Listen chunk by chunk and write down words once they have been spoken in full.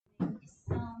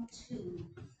Psalm 2,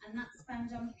 and that's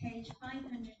found on page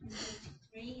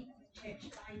 543 of the Church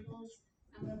Bibles,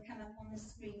 and will come up on the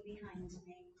screen behind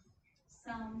me.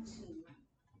 Psalm 2.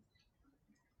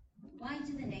 Why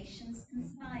do the nations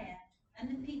conspire, and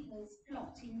the peoples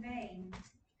plot in vain?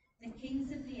 The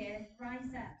kings of the earth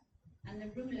rise up, and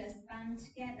the rulers band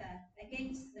together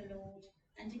against the Lord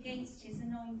and against his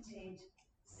anointed,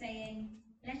 saying,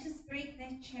 "Let us break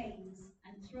their chains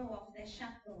and throw off their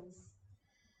shackles."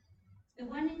 The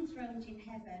one enthroned in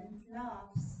heaven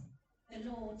laughs. The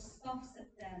Lord scoffs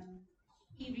at them.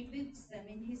 He rebukes them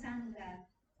in his anger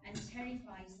and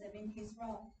terrifies them in his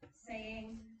wrath,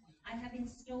 saying, "I have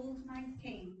installed my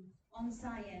king on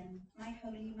Zion, my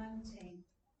holy mountain.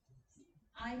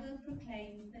 I will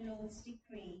proclaim the Lord's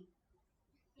decree.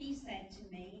 He said to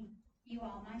me, 'You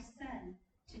are my son.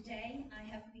 Today I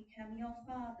have become your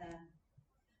father.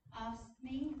 Ask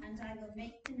me, and I will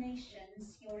make the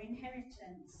nations your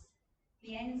inheritance,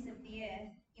 the ends of the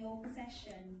earth your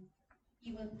possession.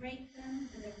 You will break them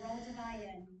with a rod of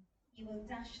iron. You will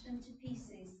dash them to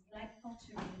pieces like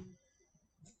pottery.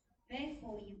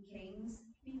 Therefore, you kings,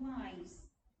 be wise.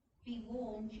 Be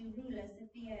warned, you rulers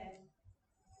of the earth.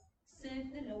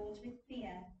 Serve the Lord with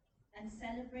fear, and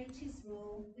celebrate his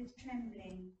rule with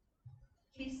trembling.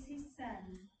 Kiss his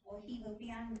son, or he will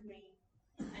be angry,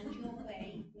 and your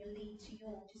way will lead to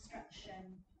your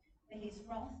destruction, for his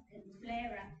wrath can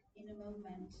flare up in a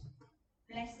moment.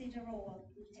 Blessed are all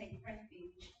who take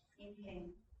refuge in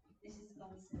him." This is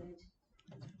God's word.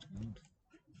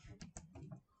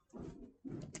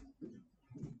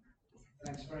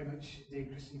 Thanks very much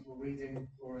indeed, Christine, for reading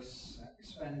for us. We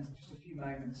spend just a few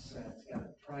moments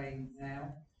together praying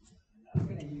now. I'm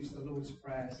going to use the Lord's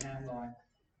Prayer as an outline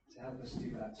to help us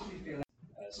do that. So you feel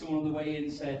someone on the way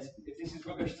in said, "If this is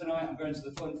rubbish tonight, I'm going to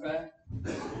the fun fair."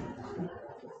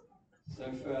 So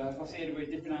if I see anybody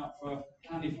dipping out for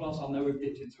candy floss, I'll know we've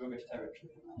dipped into rubbish territory.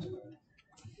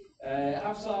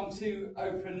 Have Psalm 2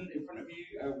 open in front of you.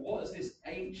 What has this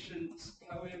ancient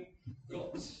poem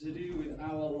got to do with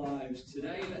our lives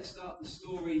today? Let's start the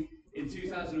story in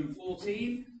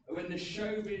 2014, when the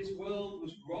showbiz world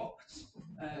was rocked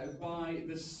by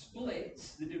the split,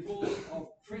 the divorce of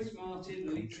Chris Martin,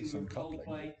 the lead singer of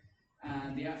Coldplay,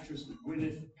 and the actress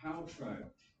Gwyneth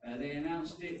Paltrow. They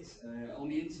announced it on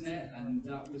the internet, and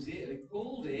that was it. They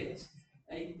called it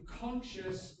a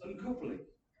conscious uncoupling.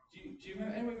 Do you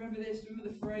remember this? Remember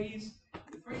the phrase?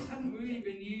 The phrase hadn't really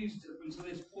been used up until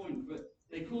this point, but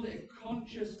they called it a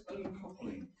conscious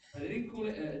uncoupling. They didn't call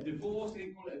it a divorce, they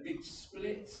didn't call it a big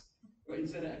split, but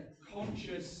instead a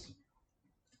conscious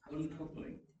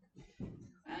uncoupling.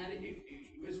 And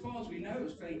as far as we know, it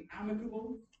was very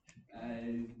amicable.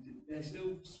 They're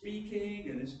still speaking,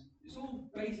 and it's all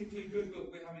basically good,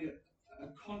 but we're having a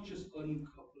conscious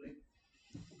uncoupling.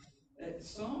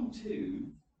 Psalm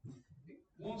 2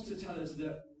 wants to tell us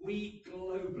that we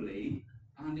globally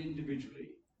and individually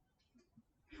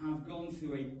have gone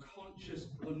through a conscious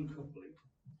uncoupling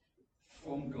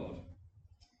from God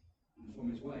and from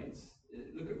his ways.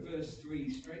 Look at verse 3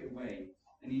 straight away,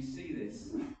 and you see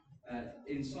this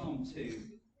in Psalm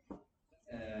 2.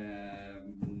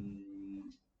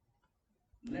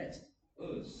 Let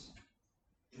us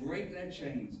break their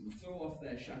chains and throw off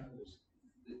their shackles.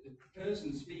 The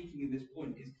person speaking at this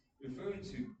point is referring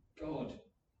to God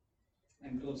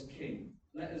and God's King.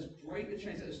 Let us break the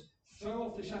chains, let us throw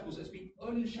off the shackles, let us be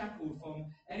unshackled from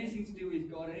anything to do with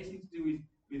God, anything to do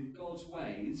with God's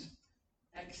ways,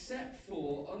 except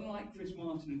for, unlike Chris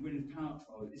Martin and Gwyneth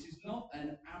Paltrow, this is not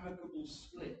an amicable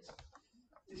split.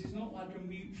 This is not like a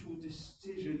mutual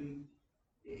decision.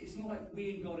 It's not like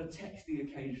we and God are texting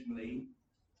occasionally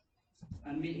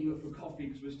and meeting up for coffee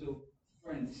because we're still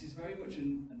friends. This is very much a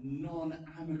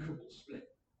non-amicable split,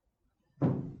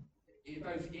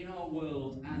 both in our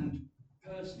world and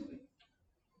personally.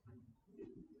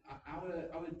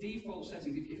 Our default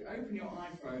settings, if you open your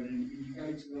iPhone and you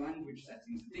go to the language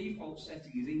settings, the default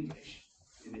setting is English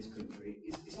in this country.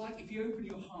 It's like if you open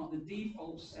your heart, the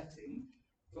default setting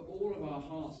for all of our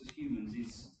hearts as humans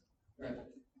is rebel.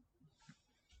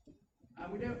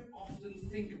 And we don't often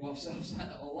think of ourselves like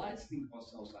that, or like to think of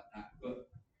ourselves like that, but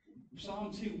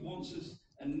Psalm 2 wants us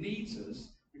and needs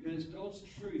us, because God's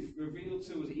truth revealed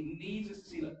to us. He needs us to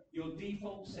see that your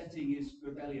default setting is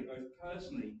rebellion, both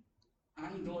personally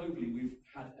and globally. We've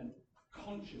had a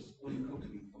conscious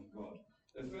uncoupling from God.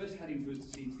 The first heading for us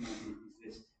to see tonight is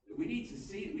this: that we need to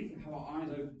see it, we need to have our eyes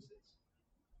open to this.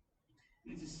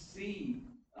 We need to see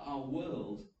that our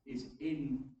world is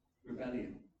in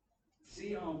rebellion.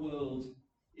 See our world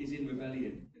is in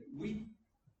rebellion. We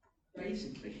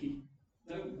basically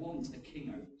don't want a king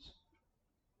over us.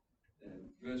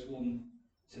 Verse 1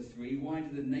 to 3, why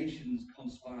do the nations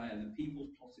conspire and the peoples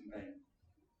plot in vain?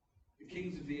 The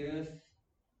kings of the earth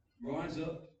rise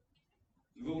up,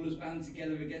 the rulers band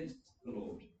together against the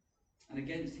Lord and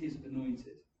against his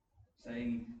anointed,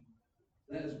 saying,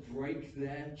 let us break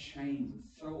their chains and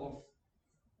throw off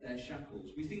their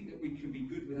shackles. We think that we can be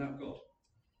good without God.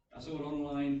 I saw an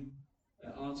online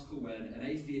article where an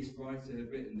atheist writer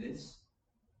had written this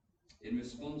in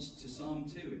response to Psalm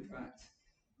 2, in fact.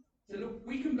 So look,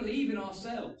 we can believe in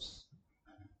ourselves.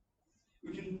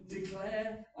 We can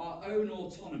declare our own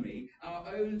autonomy,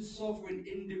 our own sovereign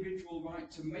individual right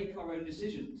to make our own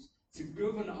decisions, to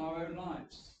govern our own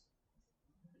lives.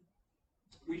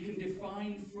 We can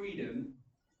define freedom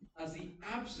as the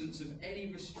absence of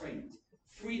any restraint,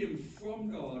 freedom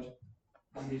from God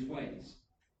and his ways.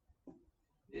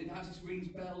 Perhaps this rings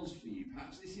bells for you.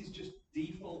 Perhaps this is just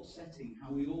default setting,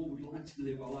 how we all would like to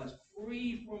live our lives,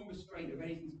 free from restraint of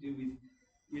anything to do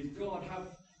with God, have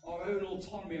our own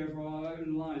autonomy over our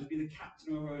own lives, be the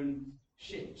captain of our own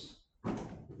ships.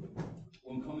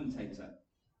 One commentator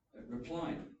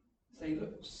replied, saying,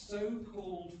 look,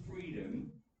 so-called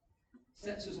freedom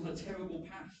sets us on a terrible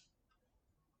path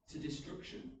to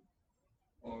destruction,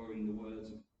 borrowing the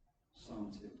words of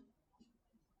Psalm 2.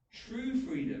 True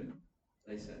freedom,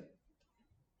 they said,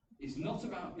 is not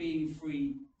about being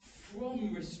free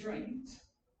from restraint,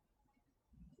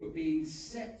 but being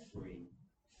set free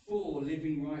for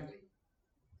living rightly,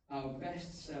 our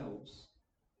best selves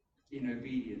in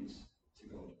obedience to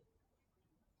God.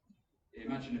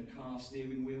 Imagine a car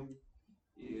steering wheel.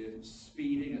 You're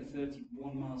speeding at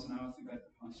 31 miles an hour through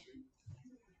Bedford High Street.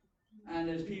 And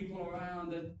there's people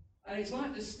around, and it's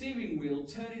like the steering wheel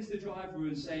turning to the driver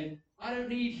and saying, I don't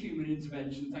need human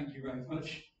intervention, thank you very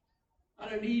much. I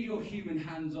don't need your human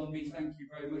hands on me, thank you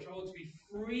very much. I want to be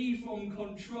free from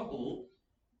control.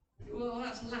 Well,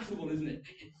 that's laughable, isn't it?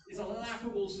 It's a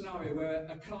laughable scenario where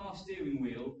a car steering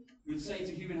wheel would say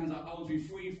to human hands, I want to be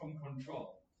free from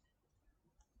control.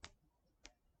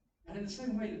 And in the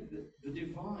same way, the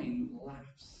divine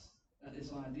laughs at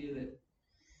this idea that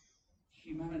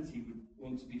humanity would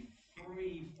want to be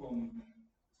free from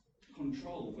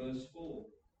control. Verse 4,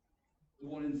 the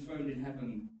one enthroned in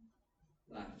heaven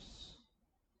laughs.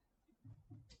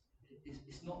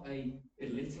 It's not a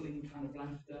belittling kind of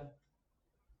laughter.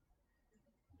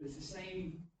 It's the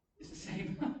same it's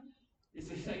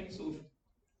the same sort of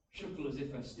chuckle as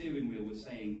if a steering wheel was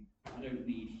saying, I don't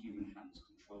need human hands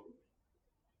controlling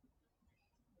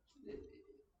me.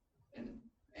 An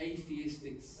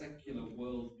atheistic, secular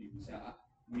worldview would say,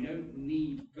 we don't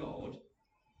need God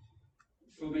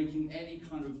for making any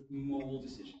kind of moral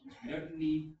decisions. We don't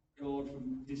need God for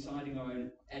deciding our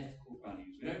own ethical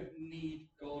values. We don't need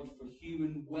God for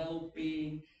human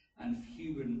well-being and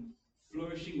human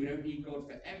flourishing. We don't need God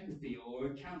for empathy or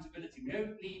accountability. We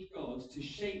don't need God to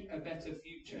shape a better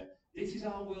future. This is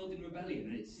our world in rebellion,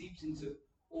 and it seeps into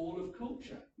all of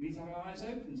culture. We need to have our eyes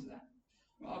open to that.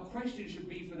 Our question should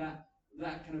be for that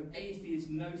kind of atheist,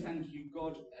 no thank you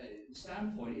God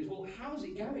standpoint is, well, how's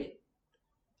it going?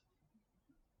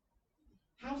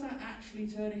 How's that actually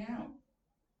turning out?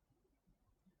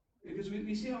 Because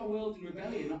we see our world in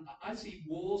rebellion. I see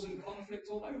wars and conflict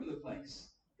all over the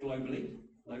place, globally,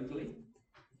 locally.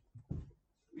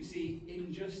 We see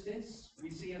injustice. We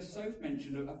see, as Soph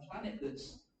mentioned, a planet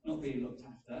that's not being looked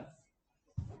after.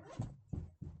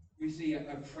 We see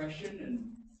oppression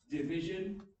and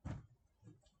division.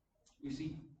 We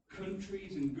see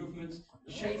countries and governments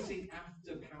chasing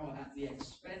after power at the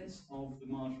expense of the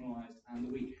marginalised and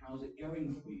the weak. How's it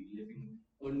going for you, living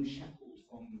unshackled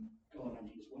from God and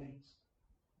his ways?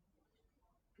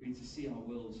 We need to see our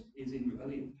world is in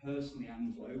rebellion, personally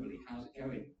and globally. How's it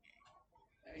going?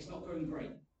 It's not going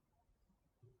great.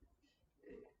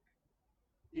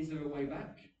 Is there a way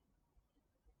back?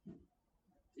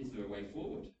 Is there a way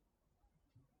forward?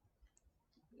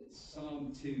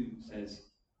 Psalm 2 says,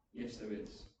 yes, there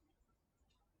is.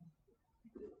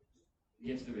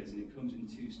 Yes, there is, and it comes in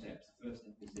 2 steps. The first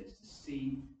step is this, to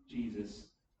see Jesus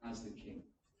as the King.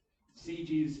 See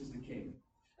Jesus as the King.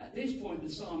 At this point, the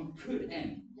psalm could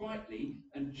end. Rightly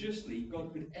and justly,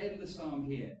 God could end the psalm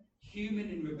here. Human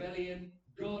in rebellion,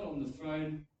 God on the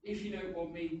throne. If you don't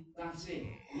want me, that's it.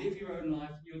 Live your own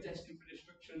life. You're destined for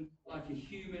destruction, like a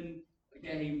human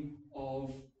game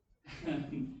of...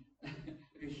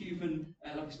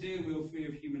 like a steering wheel free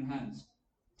of human hands.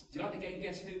 Do you like the game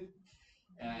Guess Who?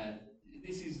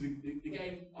 This is the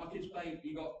game our kids play.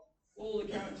 You got all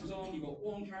the characters on, you got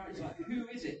one character, like, who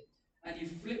is it? And you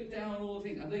flip down all the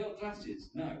things. Have they got glasses?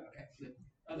 No, okay, flip.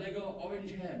 Have they got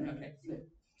orange hair? No, okay, flip.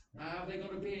 Have they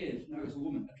got a beard? No, it's a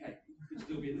woman. Okay, could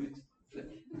still be in the mix. Flip.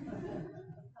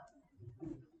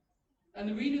 And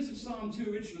the readers of Psalm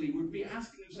 2 originally would be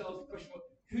asking themselves the question,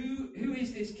 who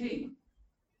is this king?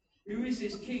 Who is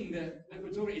this king that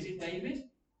we're talking? Is it David?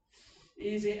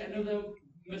 Is it another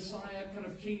Messiah kind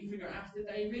of king figure after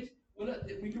David? Well, look,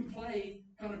 we can play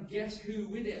kind of guess who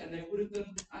with it, and they would have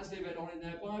done as they read on in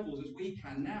their Bibles, as we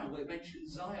can now, where it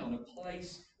mentions Zion, a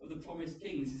place of the promised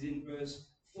king. This is in verse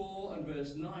 4 and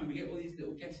verse 9. We get all these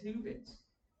little guess who bits.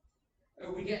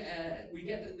 We get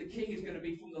that the king is going to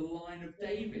be from the line of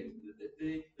David.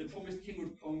 The promised king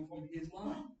would come from his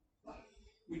line.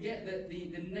 We get that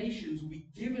the nations will be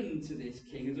given to this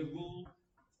king as a rule,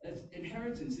 as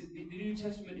inheritance. The New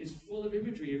Testament is full of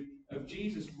imagery of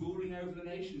Jesus ruling over the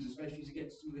nations, especially as it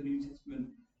gets through the New Testament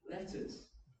letters.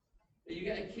 But you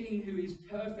get a king who is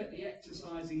perfectly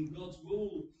exercising God's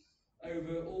rule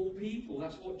over all people.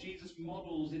 That's what Jesus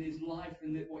models in his life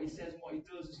and what he says and what he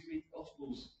does as you read the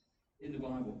Gospels in the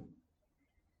Bible.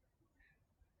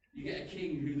 You get a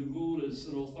king who the rulers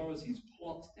and authorities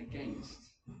plot against,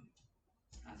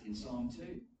 as in Psalm 2.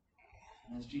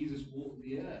 And as Jesus walked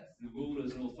the earth, the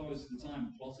rulers and authorities at the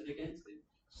time plotted against him,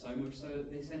 so much so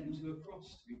that they sent him to a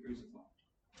cross to be crucified.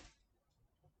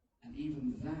 And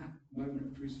even that moment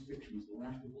of crucifixion was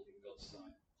laughable in God's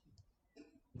sight,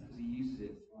 because he uses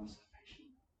it for our salvation.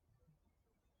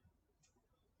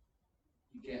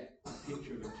 You get a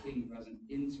picture of a king who has an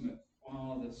intimate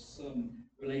father-son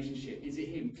relationship. Is it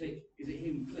him? Click. Is it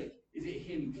him? Click. Is it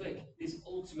him? Click. This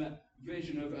ultimate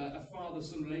vision of a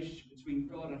father-son relationship between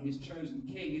God and his chosen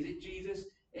king. Is it Jesus?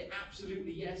 It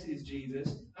absolutely, yes, it is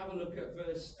Jesus. Have a look at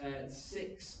verse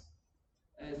 6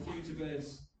 through to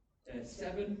verse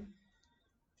 7.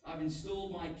 I've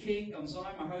installed my king on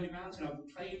Zion, my holy mountain. I've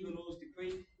proclaimed the Lord's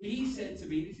decree. He said to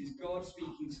me, this is God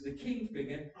speaking to the king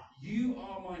figure, you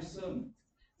are my son.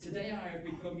 Today I have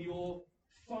become your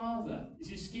father. As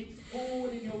you skip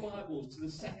forward in your Bibles to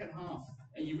the second half,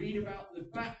 and you read about the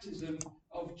baptism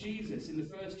of Jesus in the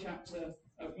first chapter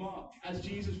of Mark. As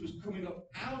Jesus was coming up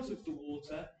out of the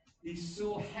water, he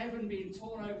saw heaven being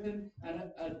torn open, and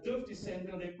a dove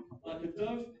descended on him like a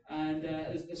dove, and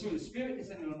the Spirit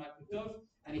descended on him like a dove,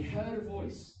 and he heard a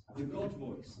voice, the God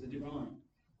voice, the divine,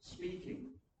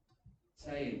 speaking,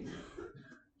 saying,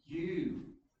 you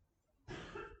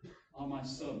are my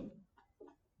son,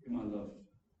 whom I love.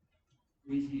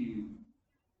 With you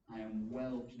I am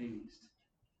well pleased.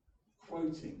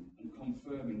 Quoting and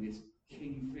confirming this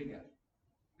king figure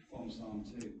from Psalm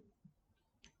 2.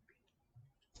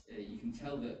 You can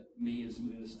tell that me and some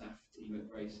of the staff team at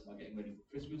Grace are getting ready for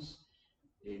Christmas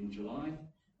in July,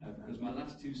 because my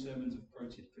last two sermons have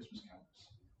quoted Christmas carols.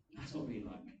 That's not really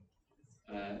like me.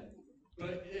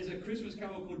 But there's a Christmas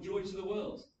carol called Joy to the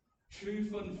World. True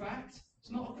fun fact,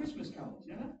 it's not a Christmas carol,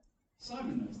 you know that?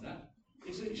 Simon knows that.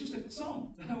 It's just a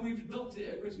song. We've adopted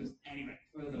it at Christmas. Anyway,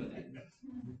 for another day.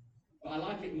 But I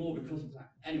like it more because of that.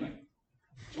 Anyway,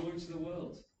 joy to the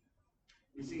world.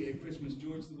 We see it at Christmas,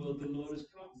 joy to the world, the Lord has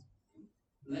come.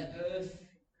 Let earth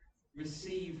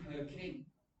receive her king.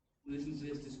 Listen to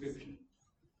this description.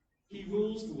 He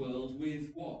rules the world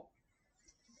with what?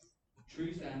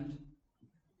 Truth and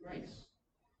grace.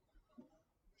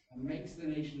 And makes the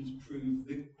nations prove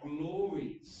the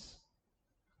glories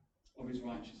of his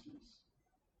righteousness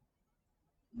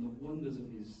and the wonders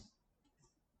of his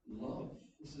love.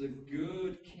 This is a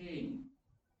good king.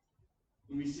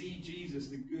 When we see Jesus,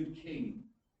 the good king,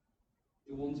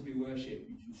 the one to be worshipped,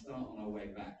 we can start on our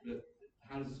way back. Look,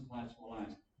 how does this apply to our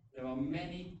lives? There are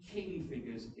many king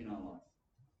figures in our life.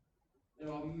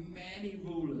 There are many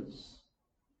rulers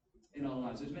in our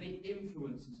lives. There's many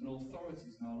influences and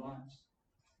authorities in our lives.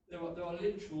 There are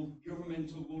literal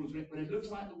governmental rulers. When it looks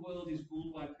like the world is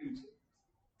ruled by Putin,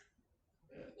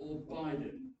 or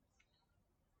Biden,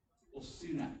 or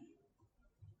Sunak,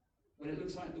 when it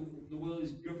looks like the world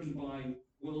is governed by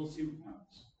world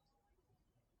superpowers,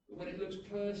 but when it looks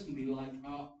personally like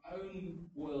our own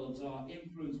worlds are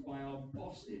influenced by our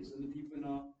bosses and the people in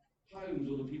our homes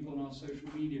or the people on our social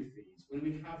media feeds, when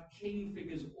we have king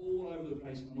figures all over the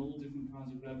place on all different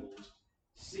kinds of levels,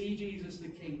 see Jesus the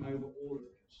king over all of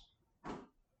those.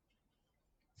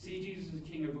 See Jesus as the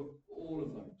king over all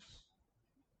of those.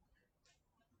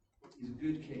 He's a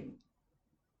good king.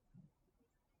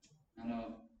 And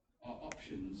our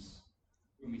options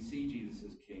when we see Jesus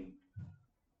as king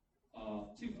are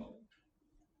twofold.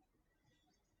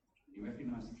 You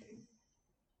recognize the king.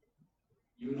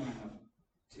 You and I have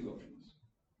two options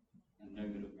and no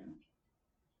middle ground.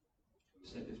 We've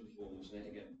said this before, we'll say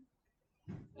it again.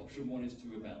 Option one is to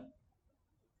rebel.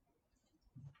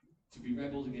 To be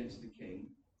rebels against the king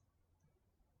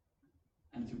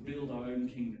and to build our own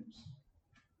kingdoms.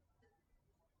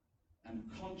 And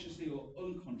consciously or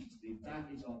unconsciously, that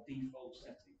is our default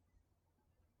setting.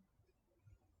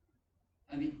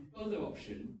 And the other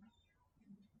option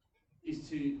is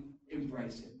to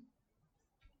embrace him.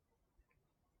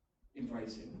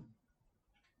 Embrace him.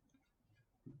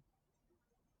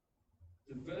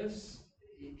 The verse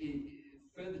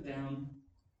further down,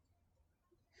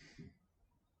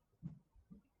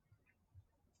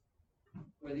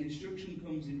 where the instruction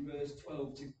comes in verse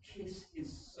 12 to kiss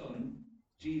his son,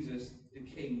 Jesus, the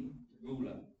king, the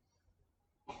ruler.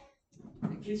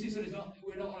 And kiss his son is not,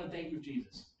 we're not on a date with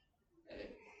Jesus.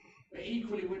 But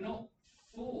equally, we're not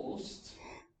forced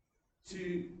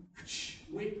to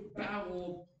whip, bow,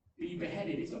 or be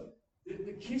beheaded. It's not,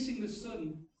 the kissing the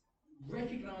son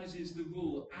recognizes the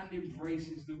rule and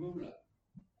embraces the ruler.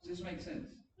 Does this make sense?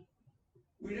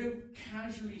 We don't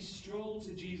casually stroll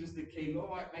to Jesus the King, all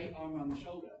right, mate, arm around the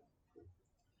shoulder.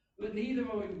 But neither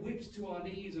are we whipped to our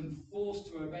knees and forced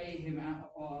to obey him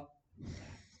out of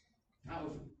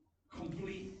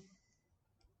complete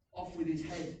off with his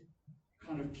head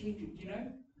kind of king, you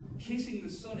know? Kissing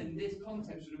the son in this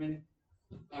context would have meant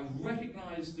I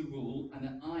recognize the rule and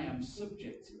that I am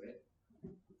subject to it,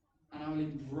 and I will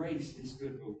embrace this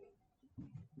good rule.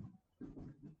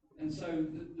 And so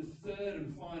the third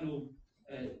and final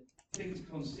thing to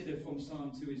consider from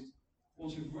Psalm 2 is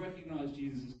once we've recognized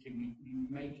Jesus as king, you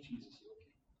make Jesus your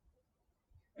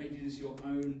king. Make Jesus your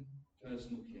own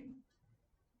personal king.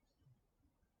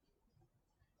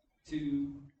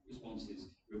 Two responses: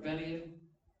 rebellion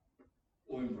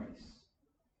or embrace.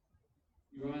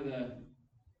 You're either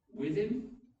with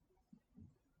him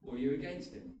or you're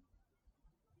against him.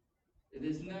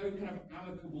 There's no kind of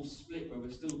amicable split where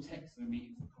we're still texting and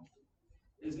meeting for coffee.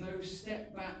 There's no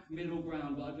step back middle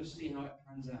ground, but I'll just see how it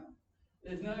pans out.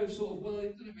 There's no sort of, well,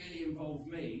 it doesn't really involve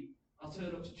me. I'll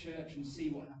turn up to church and see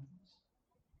what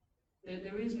happens.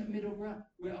 There isn't a middle ground.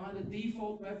 We're either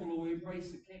default rebel or we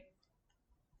embrace the king.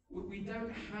 We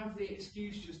don't have the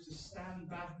excuse just to stand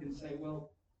back and say,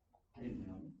 well, I didn't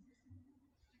know.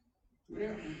 We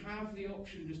don't have the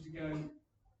option just to go,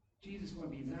 Jesus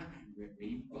won't be that angry at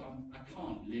me, but I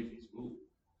can't live his rule.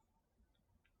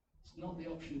 It's not the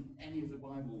option any of the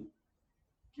Bible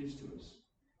gives to us.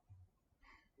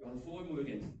 You're either for him or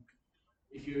against him.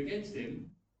 If you're against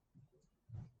him,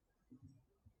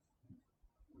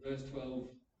 verse 12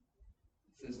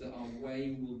 says that our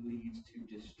way will lead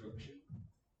to destruction.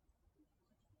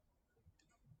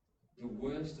 The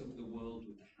worst of the world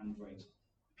with the handbrake.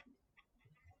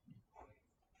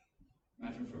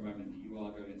 Imagine for a moment that you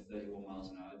are going at 31 miles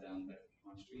an hour down Bedford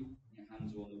High Street, your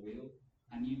hands are on the wheel,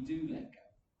 and you do let go.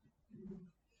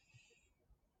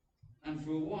 And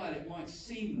for a while it might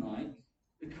seem like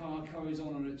the car carries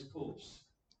on its course,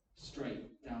 straight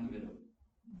down the middle.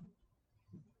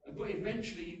 But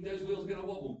eventually those wheels are going to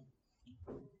wobble.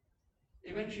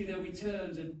 Eventually there'll be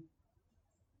turns and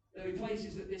there'll be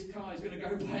places that this car is going to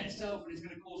go by itself and it's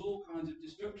going to cause all kinds of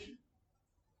destruction.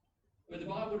 When the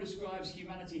Bible describes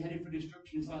humanity headed for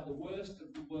destruction, it's like the worst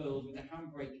of the world with the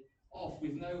handbrake off,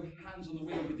 with no hands on the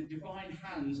wheel, with the divine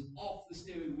hands off the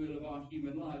steering wheel of our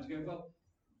human lives. Go, well,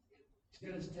 it's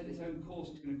going to take its own course.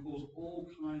 It's going to cause all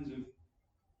kinds of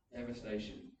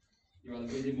devastation. You're either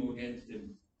with him or against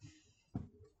him.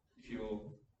 If you're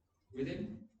with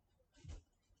him,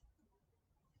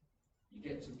 you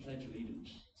get to pledge allegiance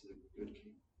to the good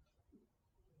king.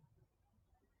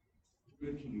 The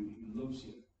good king who loves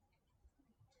you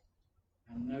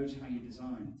and knows how you're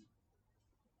designed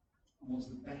and wants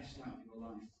the best out of your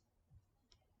life,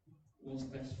 wants the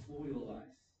best for your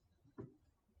life,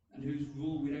 and whose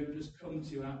rule we don't just come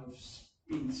to out of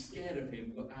being scared of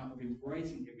him, but out of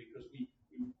embracing him because we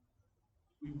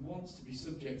want to be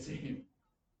subject to him.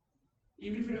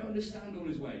 Even if we don't understand all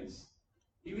his ways,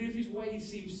 even if his ways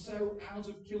seem so out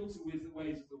of kilter with the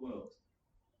ways of the world,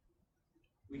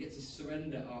 we get to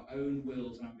surrender our own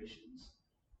wills and ambitions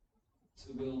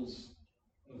to the wills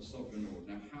of a sovereign Lord.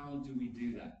 Now, how do we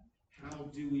do that? How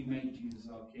do we make Jesus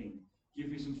our King? Give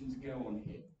me something to go on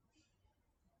here.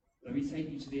 Let me take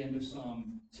you to the end of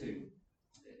Psalm 2.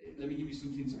 Let me give you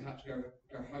something to perhaps go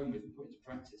home with and put into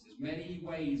practice. There's many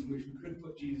ways in which we could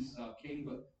put Jesus as our King,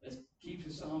 but let's keep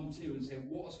to Psalm 2 and say,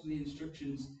 what are some of the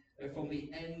instructions from the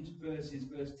end verses,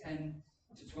 verse 10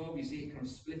 to 12? You see it kind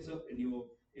of split up in your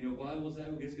Bibles there.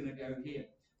 We're just going to go here.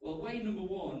 Well, way number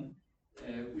one,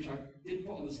 which I did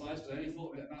put on the slides, but I only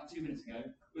thought of it about 2 minutes ago,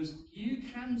 was you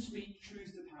can speak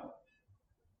truth to power.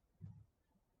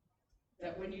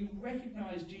 That when you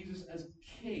recognize Jesus as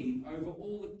king over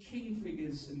all the king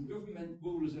figures and government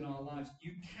rulers in our lives,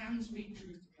 you can speak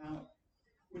truth to power.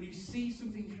 When you see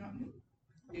something happening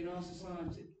in our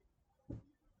society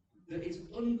that is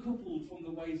uncoupled from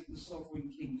the ways of the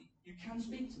sovereign king, you can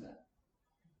speak to that.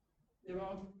 There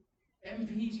are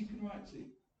MPs you can write to.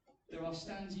 There are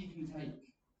stands you can take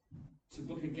to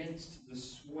buck against the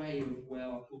sway of where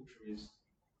our culture is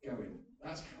going.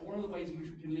 That's one of the ways in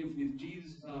which we can live with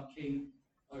Jesus as our King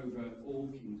over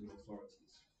all kings and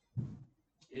authorities.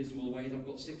 Here's some more ways. I've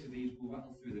got 6 of these. We'll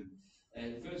rattle through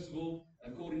them. First of all,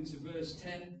 according to verse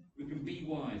 10, we can be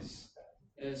wise.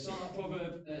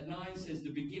 Proverb 9 says,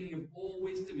 the beginning of all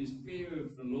wisdom is fear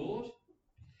of the Lord.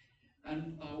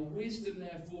 And our wisdom,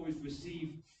 therefore, is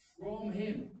received from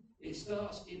him. It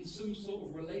starts in some sort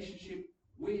of relationship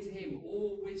with him.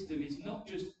 All wisdom is not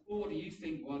just, oh, what do you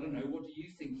think? Well, I don't know, what do you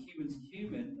think? Human to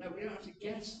human. No, we don't have to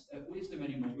guess at wisdom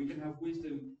anymore. We can have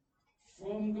wisdom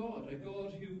from God, a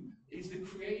God who is the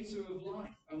creator of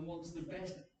life and wants the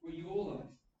best for your life.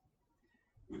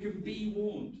 We can be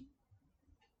warned.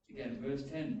 Again, verse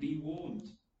 10, be warned,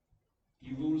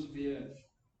 you rulers of the earth.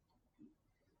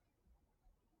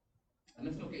 And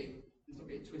let's not get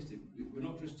it twisted. We're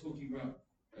not just talking about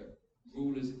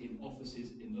rulers in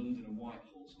offices in London and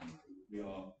Whitehall.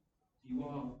 You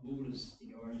are rulers in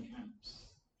your own camps.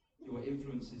 You are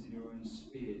influences in your own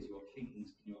spheres. You are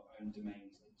kings in your own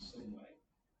domains in some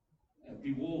way.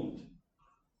 Be warned.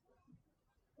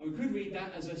 And we could read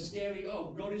that as a scary,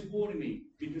 oh, God is warning me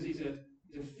because he's a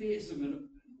fearsome and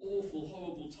awful,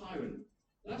 horrible tyrant.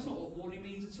 But that's not what warning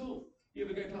means at all. You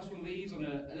ever go past one of these on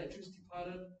an electricity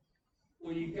pylon?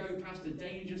 Or you go past a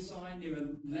danger sign near a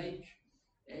lake?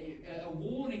 A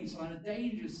warning sign, a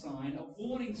danger sign. A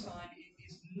warning sign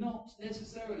is not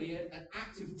necessarily an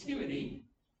act of tyranny.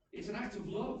 It's an act of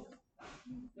love.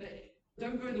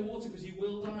 Don't go in the water because you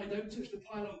will die. Don't touch the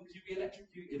pylon because you'll be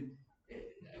electrocuted.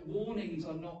 Warnings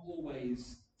are not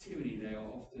always tyranny. They are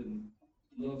often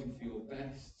love for your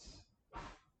best.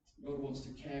 God wants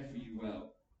to care for you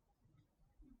well.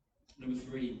 Number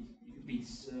 3, you can be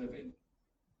serving.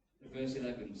 Verse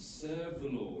 11, serve the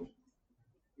Lord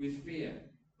with fear.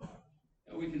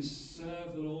 And we can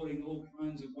serve the Lord in all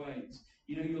kinds of ways.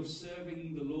 You know, you're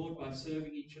serving the Lord by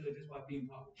serving each other just by being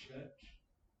part of the church.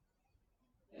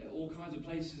 All kinds of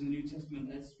places in the New Testament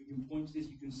letters we can point to this.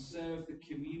 You can serve the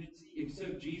community. You can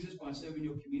serve Jesus by serving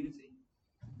your community.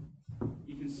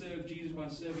 You can serve Jesus by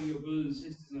serving your brothers and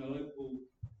sisters in a local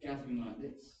gathering like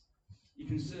this. You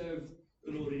can serve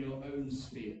the Lord in your own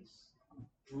spheres.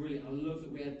 Brilliant. I love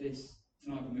that we had this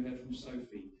tonight when we heard from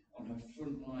Sophie on her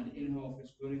front line in her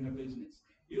office running her business.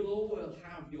 You'll all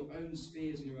have your own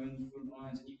spheres and your own front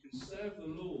lines, and you can serve the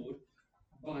Lord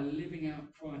by living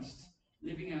out Christ,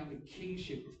 living out the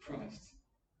kingship of Christ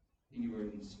in your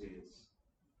own spheres.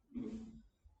 Number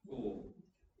 4,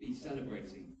 be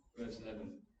celebrating. Verse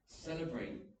 11.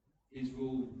 Celebrate his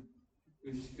rule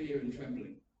with fear and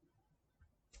trembling.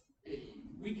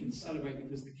 We can celebrate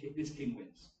because this king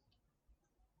wins.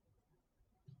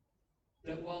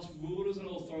 That whilst rulers and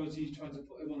authorities tried to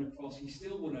put him on a cross, he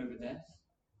still won over death.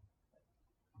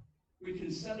 We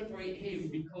can celebrate him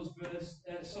because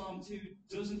Psalm 2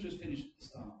 doesn't just finish at the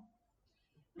start.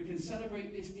 We can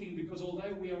celebrate this king because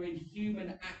although we are in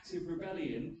human active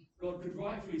rebellion, God could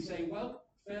rightfully say, well,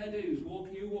 fair dues,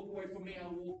 you walk away from me,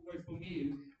 I'll walk away from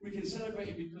you. We can celebrate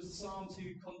him because Psalm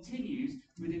 2 continues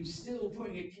with him still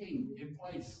putting a king in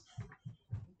place.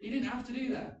 He didn't have to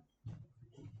do that.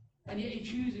 And yet he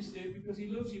chooses to do it because he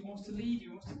loves you, wants to lead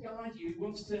you, wants to guide you,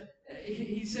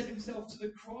 he sent himself to the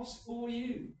cross for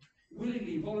you,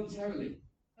 willingly, voluntarily.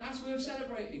 That's worth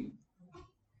celebrating.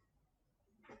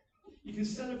 You can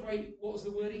celebrate, what was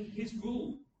the wording? His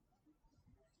rule.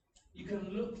 You can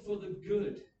look for the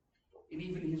good in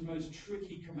even his most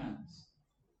tricky commands,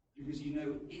 because you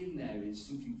know in there is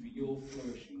something for your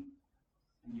flourishing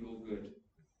and your good,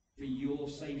 for your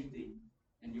safety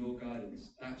and your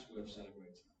guidance. That's worth celebrating.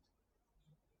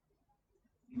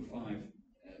 Number 5,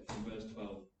 from verse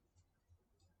 12.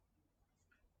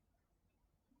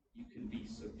 You can be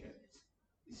subject.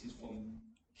 This is from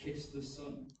kiss the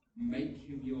Son. Make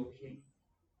him your king.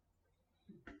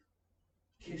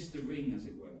 Kiss the ring, as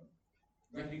it were.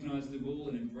 Recognize the rule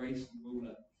and embrace the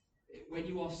ruler. When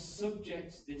you are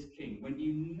subject to this king, when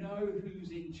you know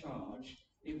who's in charge,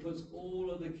 it puts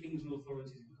all other kings and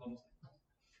authorities in context.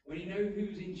 When you know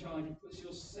who's in charge, it puts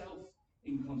yourself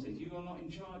in context. You are not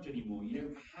in charge anymore. You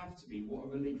don't have to be. What a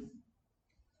relief.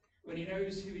 When he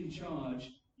knows who's in charge,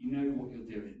 you know what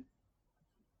you're doing.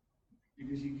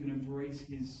 Because you can embrace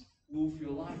his rule for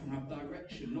your life and have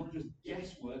direction, not just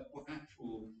guesswork, but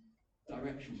actual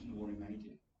direction from the one who made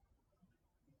you.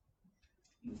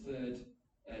 And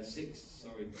the sixth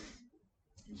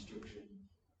instruction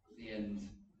at the end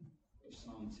of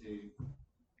Psalm 2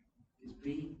 is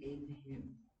be in him.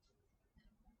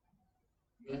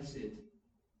 Blessed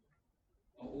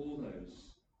are all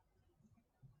those,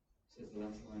 says the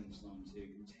last line of Psalm 2,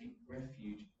 who take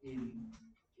refuge in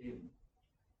him.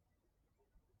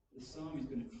 The psalm is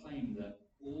going to claim that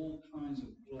all kinds of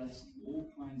blessing,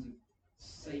 all kinds of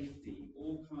safety,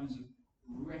 all kinds of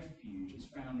refuge is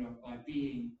found by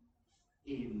being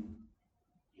in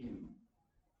him.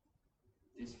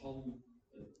 This whole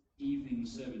evening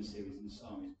sermon series in the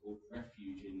psalm is called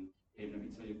Refuge in him. Let me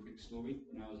tell you a quick story.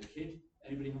 When I was a kid,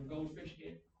 anybody have goldfish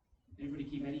here? Anybody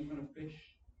keep any kind of fish?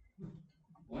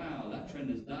 Wow, that trend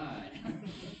has died.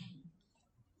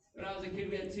 When I was a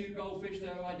kid, we had 2 goldfish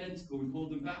that were identical. We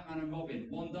called them Batman and Robin.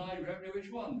 One died, we don't know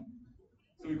which one.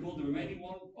 So we called the remaining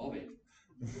one Bobbin.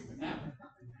 Now,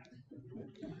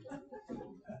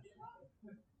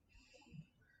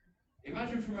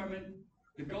 imagine for a moment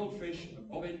the goldfish,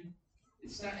 Bobbin,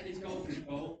 is sat in his goldfish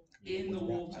bowl in the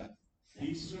water.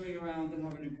 He's swimming around and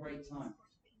having a great time.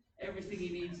 Everything he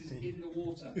needs is in the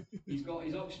water. He's got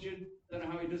his oxygen, don't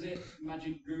know how he does it,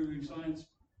 magic guru science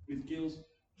with gills.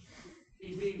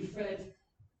 He's being fed,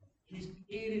 he's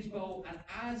in his bowl, and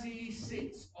as he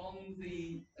sits on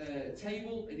the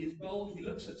table in his bowl, he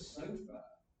looks at sofa.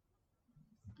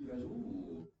 He goes,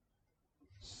 ooh,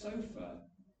 sofa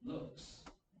looks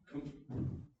comfortable.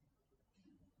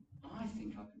 I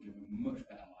think I could live a much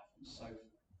better life on sofa.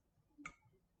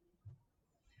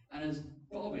 And as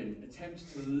Bobbin attempts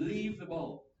to leave the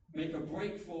bowl, make a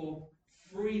break for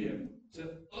freedom, to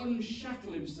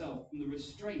unshackle himself from the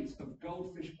restraints of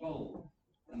Goldfish Bowl,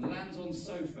 and lands on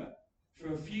sofa,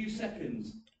 for a few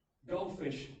seconds,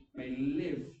 Goldfish may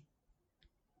live,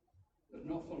 but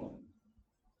not for long.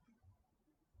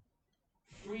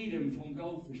 Freedom from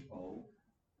Goldfish Bowl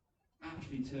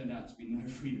actually turned out to be no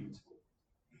freedom at all.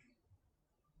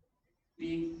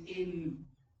 Being in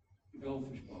the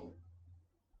Goldfish Bowl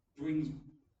brings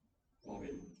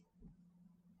Bobbin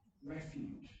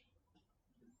refuge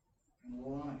and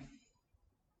life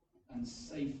and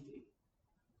safety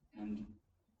and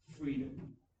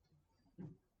freedom.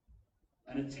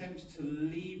 An attempt to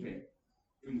leave it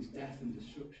brings death and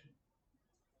destruction.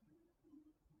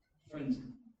 Friends,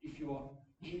 if you are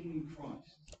in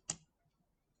Christ,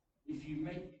 if you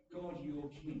make God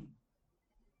your King,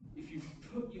 if you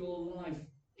put your life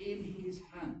in his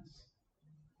hands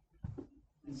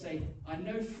and say, I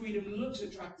know freedom looks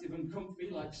attractive and comfy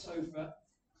like sofa,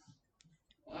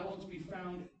 but I want to be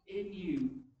found in you,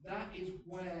 that is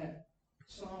where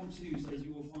Psalm 2 says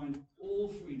you will find all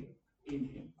freedom in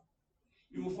him.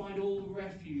 You will find all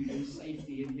refuge and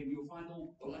safety in him. You will find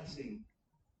all blessing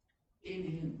in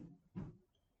him.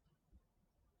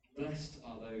 Blessed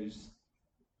are those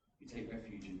who take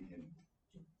refuge in him.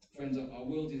 Friends, our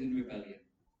world is in rebellion,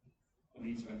 and we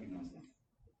need to recognize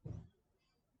that.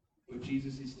 But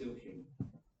Jesus is still King.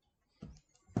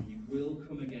 He will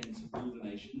come again to rule the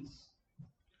nations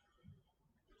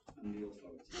and the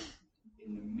authorities.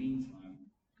 In the meantime,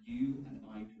 you and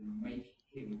I can make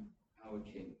him our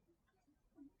King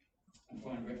and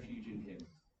find refuge in him,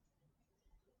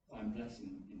 find blessing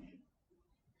in him,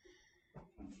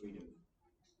 find freedom